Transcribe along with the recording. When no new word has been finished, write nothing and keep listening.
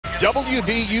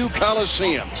WVU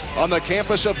Coliseum on the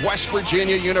campus of West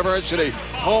Virginia University,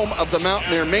 home of the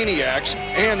Mountaineer Maniacs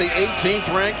and the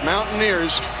 18th ranked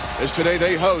Mountaineers, as today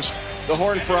they host the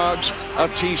Horned Frogs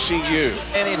of TCU.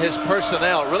 And his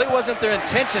personnel, it really wasn't their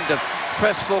intention to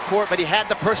press full court, but he had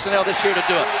the personnel this year to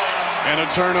do it. And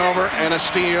a turnover and a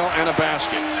steal and a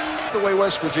basket. That's the way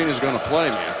West Virginia is going to play,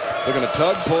 man. They're going to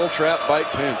tug, pull, trap, bite,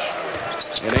 pinch.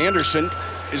 And Anderson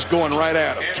is going right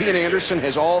at him. Kean Anderson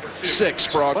has all 6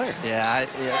 Frog players. Yeah,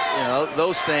 you know,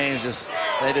 those things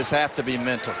they just have to be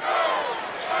mental.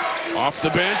 Off the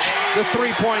bench, the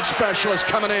three-point specialist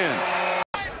coming in.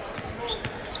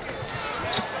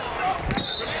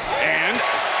 And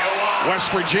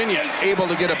West Virginia able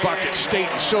to get a bucket. State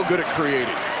so good at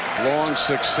creating. Long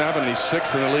 6'7", he's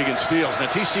 6th in the league in steals. Now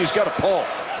TCU's got a pull.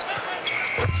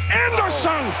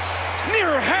 Anderson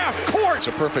near half court. It's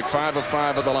a perfect 5 of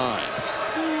 5 at the line.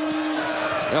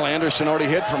 Well, Anderson already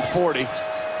hit from 40.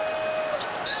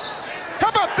 How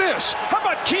about this? How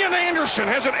about Kean Anderson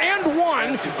has an and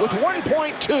 1 with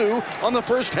 1.2 on the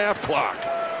first half clock.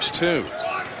 It's 2.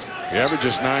 He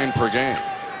averages 9 per game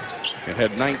and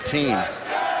had 19 in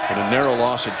a narrow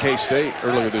loss at K-State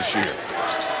earlier this year.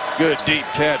 Good deep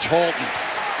catch, Holton.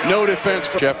 No defense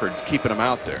for Shepard, keeping him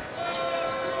out there.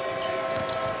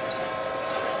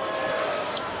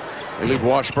 They leave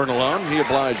Washburn alone. He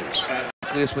obliges.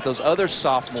 With those other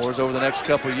sophomores over the next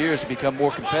couple of years to become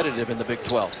more competitive in the Big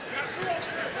 12.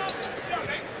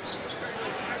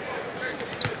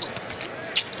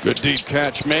 Good deep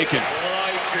catch, Macon.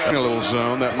 In a little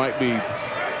zone. That might be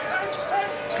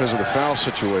because of the foul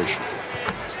situation.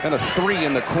 And a 3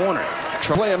 in the corner.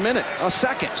 Play a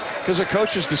second, because of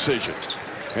coach's decision.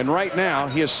 And right now,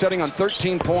 he is setting on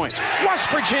 13 points. West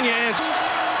Virginia answers.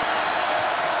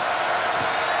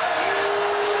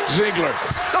 Ziegler.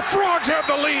 The Frogs have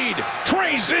the lead.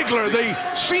 Trey Ziegler, the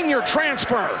senior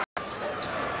transfer.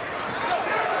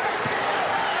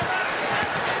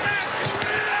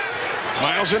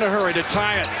 Miles in a hurry to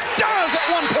tie it. Does at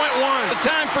 1.1. The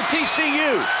time for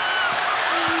TCU.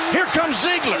 Here comes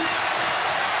Ziegler.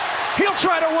 He'll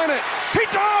try to win it. He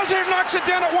does. It knocks it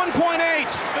down at 1.8.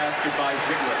 Basket by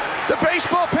Ziegler. The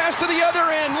baseball pass to the other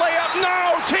end. Layup.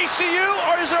 No. TCU,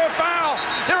 or is there a foul?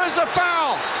 There is a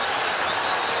foul.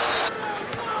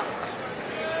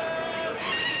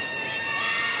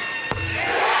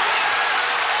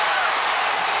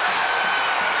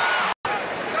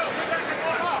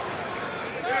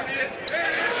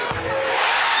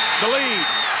 The lead.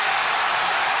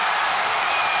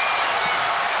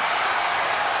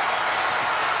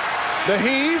 The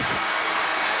heave.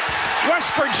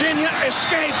 West Virginia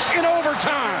escapes in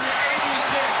overtime.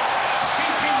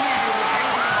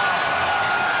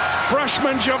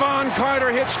 Freshman Javon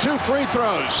Carter hits 2 free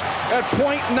throws at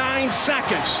 0.9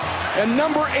 seconds. And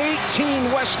number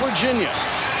 18, West Virginia,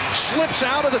 slips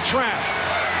out of the trap.